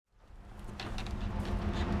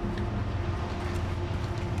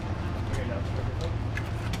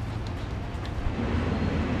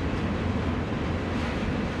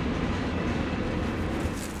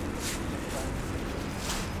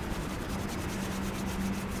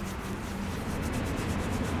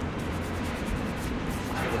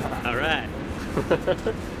All right.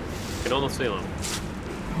 Can almost feel them.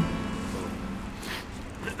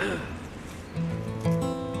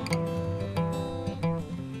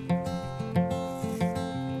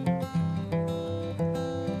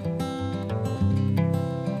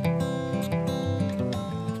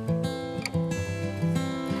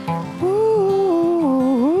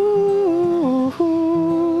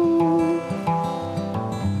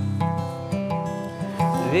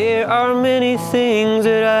 There are many things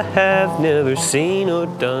that I have never seen or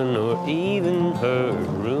done or even heard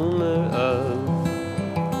rumor of.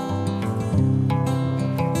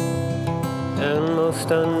 And most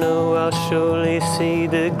I know I'll surely see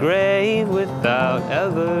the grave without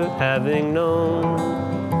ever having known.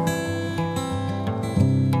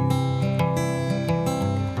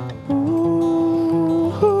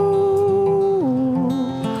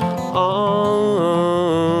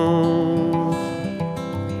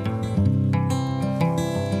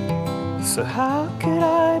 So how could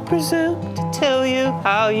I presume to tell you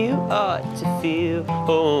how you ought to feel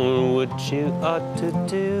or what you ought to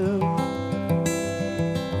do?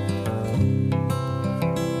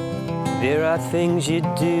 There are things you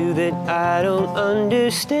do that I don't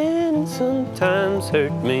understand and sometimes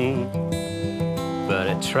hurt me, but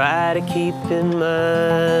I try to keep in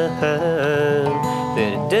mind that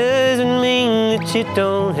it doesn't mean that you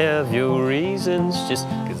don't have your reasons just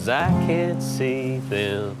 'cause I can't see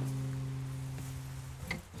them.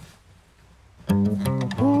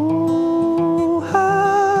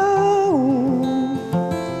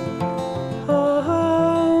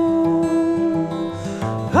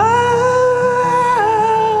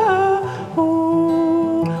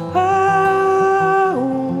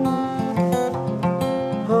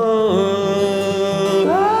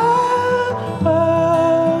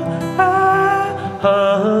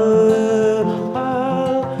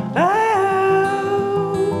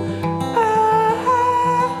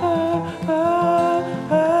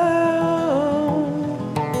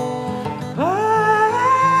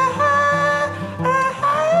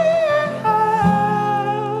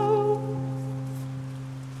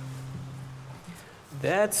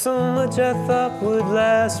 That so much I thought would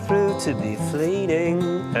last proved to be fleeting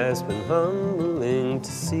has been humbling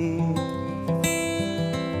to see.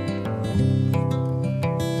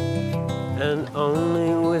 And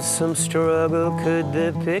only with some struggle could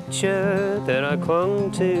the picture that I clung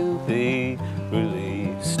to be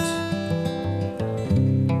released.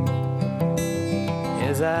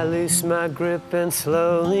 As I loose my grip and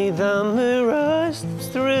slowly the mirage slips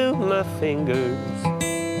through my fingers,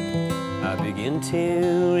 I begin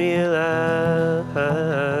to realize,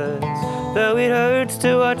 though it hurts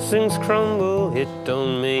to watch things crumble, it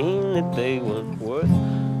don't mean that they weren't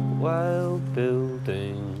worthwhile